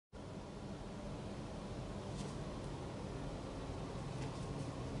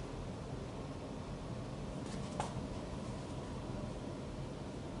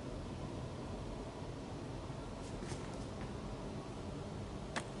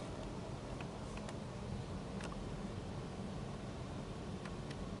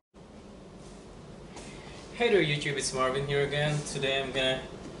Hey there YouTube, it's Marvin here again. Today I'm gonna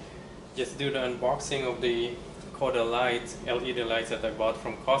just do the unboxing of the Koda LED lights that I bought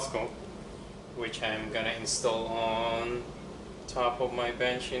from Costco, which I'm gonna install on top of my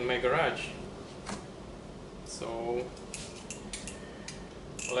bench in my garage. So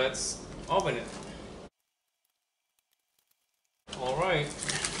let's open it. Alright.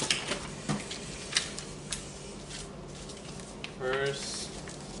 First,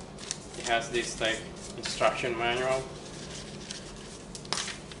 it has this like instruction manual.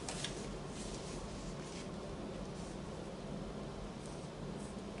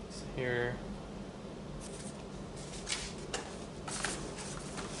 It's here.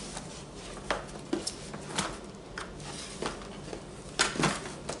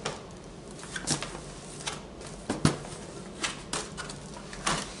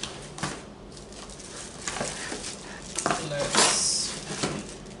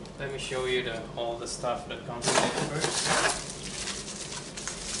 Let me show you all the stuff that comes with it first.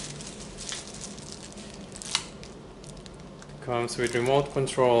 Comes with remote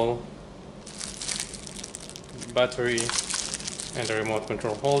control, battery, and a remote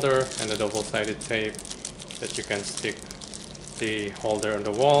control holder, and a double-sided tape that you can stick the holder on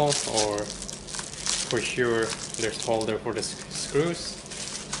the wall, or for sure there's holder for the screws.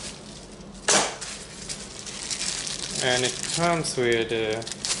 And it comes with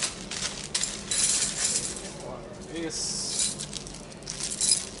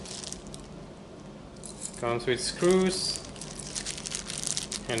comes with screws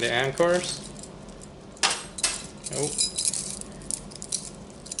and the anchors. Oh,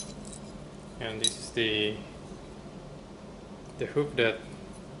 and this is the hook that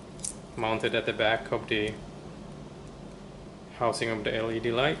mounted at the back of the housing of the LED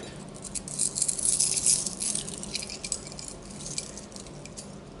light.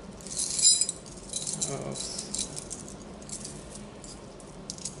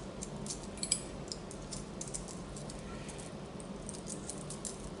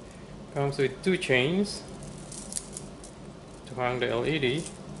 Comes with two chains to hang the LED,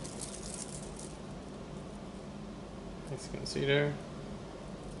 as you can see there,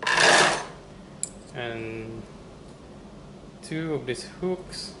 and two of these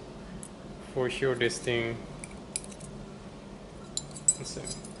hooks. For sure this thing, let's see,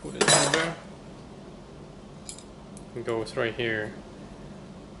 put it over, it goes right here,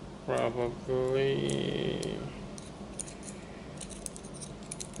 probably.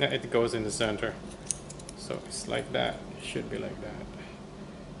 Yeah, it goes in the center, so it's like that. It should be like that.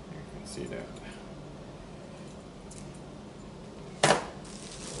 You can see that.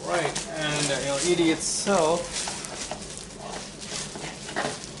 Right, and the LED itself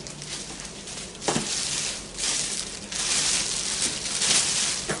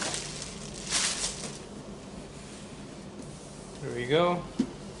there we go.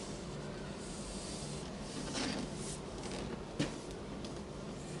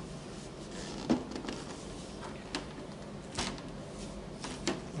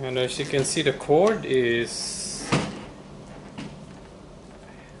 And as you can see, the cord is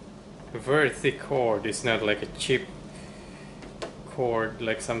a very thick cord. It's not like a cheap cord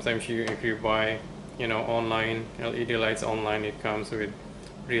like sometimes if you buy, online LED lights online, it comes with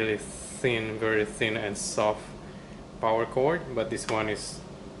really thin, very thin and soft power cord. But this one is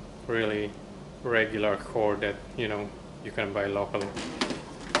really regular cord that you can buy locally.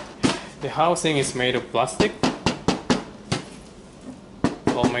 The housing is made of plastic.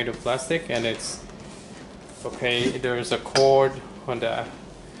 All made of plastic, and it's okay. There's a cord on the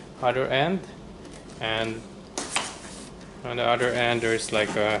other end, and on the other end there's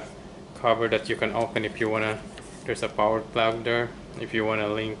like a cover that you can open if you wanna. There's a power plug there if you wanna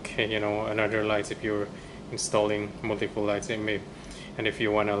link another lights, if you're installing multiple lights in me, and if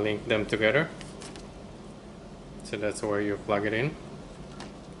you wanna link them together. So that's where you plug it in.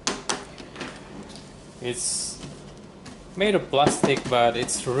 It's made of plastic, but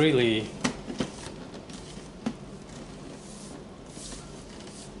it's really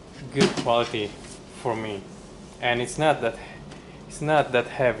good quality for me, and it's not that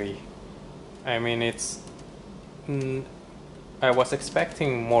heavy. I mean, I was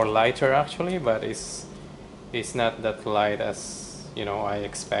expecting more lighter actually, but it's not that light as I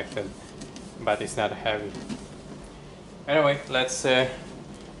expected, but it's not heavy. Anyway, let's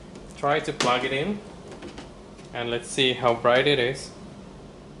try to plug it in. And let's see how bright it is.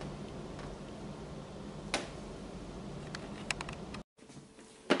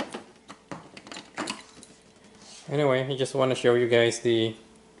 Anyway, I just want to show you guys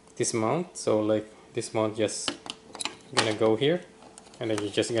this mount. So like this mount just gonna go here, and then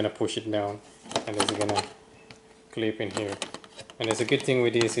you're just gonna push it down, and it's gonna clip in here. And there's a good thing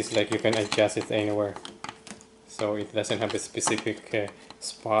with this is like you can adjust it anywhere. So it doesn't have a specific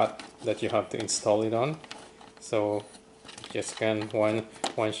spot that you have to install it on. So just can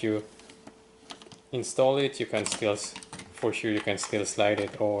once you install it, you can still, for sure, you can still slide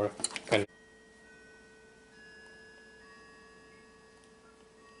it or can.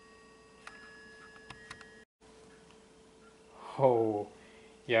 Oh,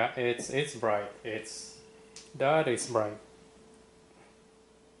 yeah, it's bright. That is bright.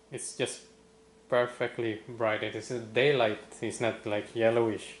 It's just perfectly bright. It is a daylight. It's not like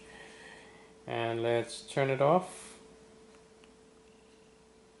yellowish. And let's turn it off.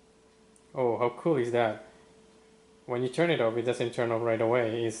 Oh, how cool is that? When you turn it off, it doesn't turn off right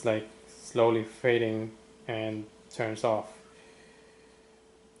away. It's like slowly fading and turns off.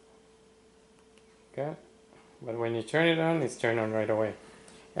 Okay, but when you turn it on, it's turned on right away.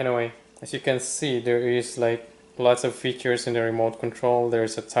 Anyway, as you can see, there is like lots of features in the remote control.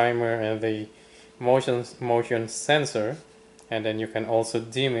 There's a timer and the motion sensor, and then you can also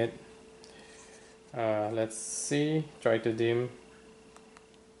dim it. Let's see, try to dim.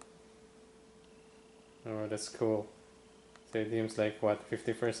 Oh, that's cool. So it dims like what,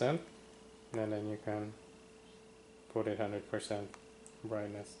 50%, and then you can put it 100%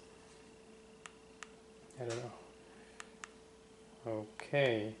 brightness. I don't know.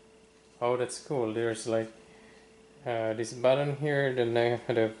 Okay. Oh, that's cool. There's like this button here, the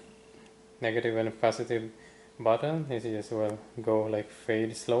negative and positive button. This just will go like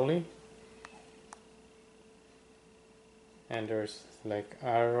fade slowly. And there's like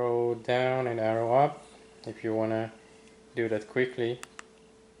arrow down and arrow up if you wanna do that quickly.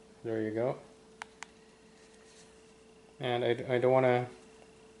 There you go. And I don't wanna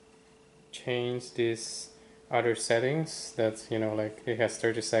change this other settings that, you know, like it has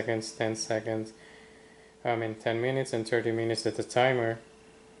 30 seconds, 10 seconds, 10 minutes and 30 minutes at the timer.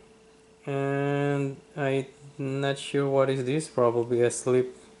 And I'm not sure what is this, probably a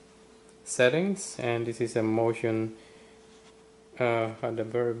sleep settings, and this is a motion. At the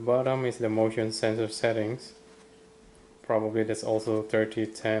very bottom is the motion sensor settings. Probably that's also 30,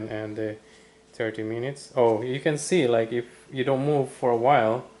 10 and 30 minutes. Oh, you can see like if you don't move for a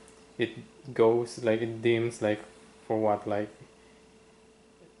while, it goes like, it dims like for what, like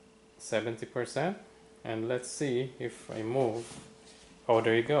 70%. And let's see if I move. Oh,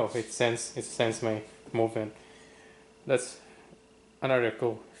 there you go. It sends my movement. That's another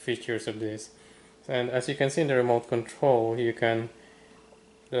cool features of this. And as you can see in the remote control, you can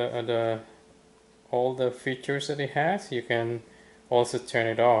all the features that it has, you can also turn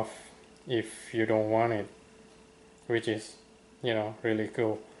it off if you don't want it, which is, you know, really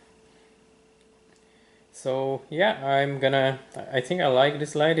cool. So yeah, I think I like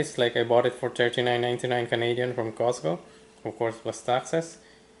this light. It's like I bought it for $39.99 Canadian from Costco, of course plus taxes.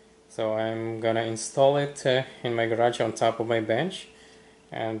 So I'm gonna install it in my garage on top of my bench,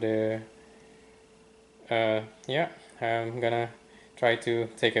 and yeah, I'm gonna try to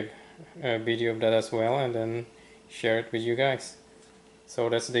take a video of that as well and then share it with you guys. So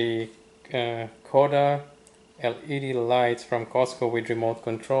that's the Koda LED lights from Costco with remote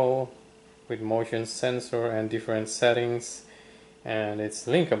control, with motion sensor and different settings, and it's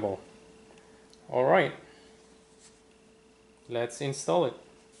linkable. Alright, let's install it.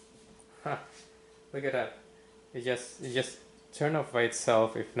 Look at that. It just turns off by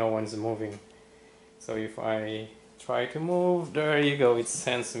itself if no one's moving. So if I try to move, there you go, it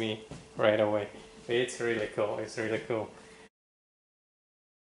sends me right away. It's really cool, it's really cool.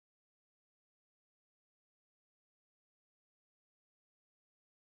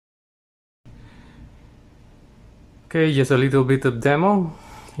 Okay, just a little bit of demo.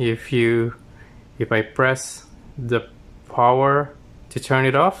 If I press the power to turn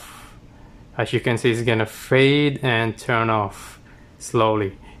it off, as you can see, it's gonna fade and turn off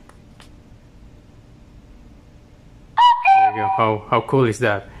slowly. There you go. How cool is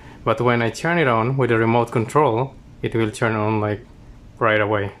that? But when I turn it on with the remote control, it will turn on like right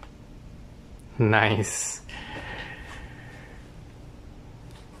away. Nice.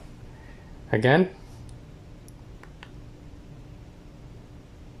 Again.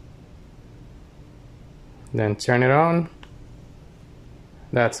 Then turn it on.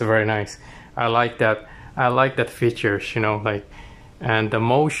 That's very nice. I like that. I like that features, you know, like, and the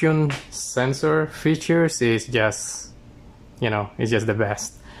motion sensor features is just, you know, it's just the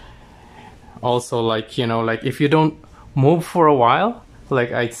best. Also, like, you know, like if you don't move for a while,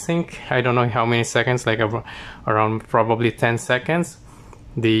 like I think, I don't know how many seconds, like around probably 10 seconds,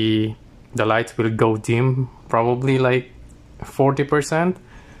 the lights will go dim, probably like 40%.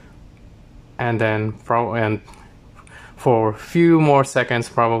 And then for a few more seconds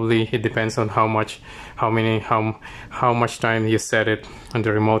probably. It depends on how much time you set it on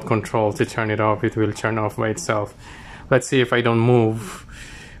the remote control to turn it off. It will turn off by itself. Let's see if I don't move.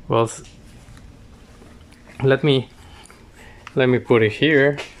 Well, let me put it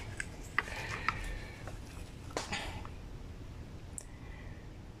here.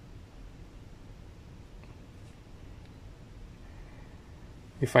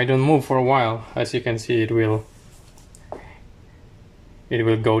 If I don't move for a while, as you can see, it will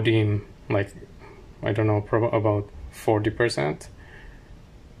go dim, like, I don't know, about 40%.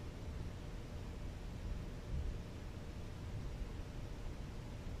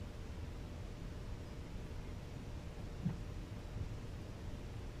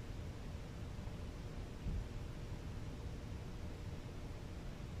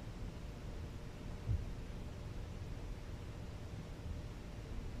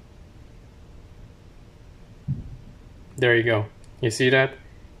 There you go. You see that?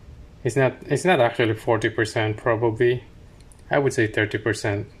 It's not actually 40%, probably. I would say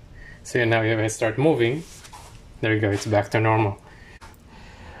 30%. So now if I start moving, there you go, it's back to normal.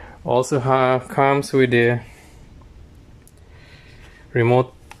 Also comes with the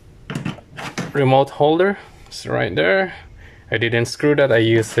remote holder. It's right there. I didn't screw that. I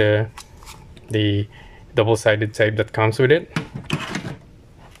used the double-sided tape that comes with it.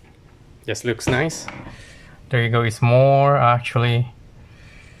 Just looks nice. There you go. It's more actually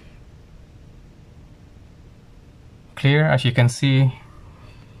clear, as you can see.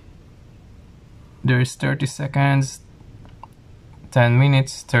 There's 30 seconds, 10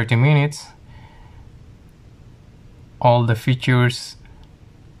 minutes, 30 minutes. All the features,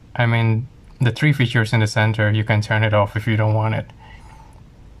 I mean the 3 features in the center, you can turn it off if you don't want it.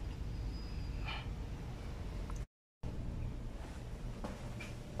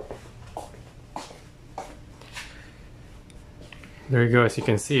 There you go. As you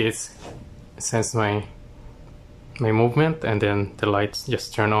can see, it senses my movement, and then the lights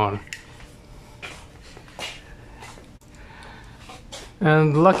just turn on.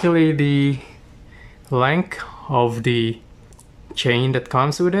 And luckily the length of the chain that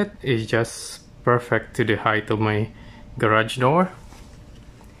comes with it is just perfect to the height of my garage door,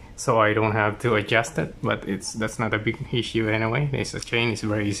 so I don't have to adjust it, but that's not a big issue anyway. It's a chain, it's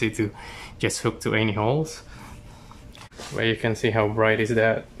very easy to just hook to any holes. But you can see how bright is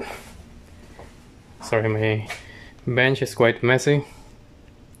that. Sorry, my bench is quite messy.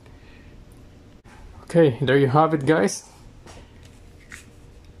 Okay, there you have it, guys.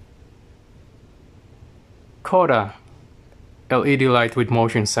 Koda LED light with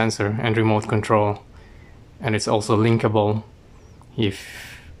motion sensor and remote control, and it's also linkable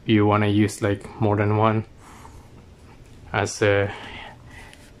if you want to use like more than one. As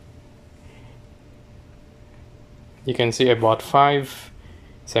you can see, I bought 5,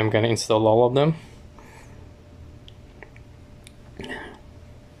 so I'm gonna install all of them.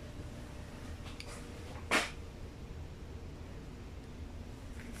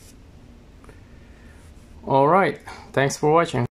 Alright, thanks for watching.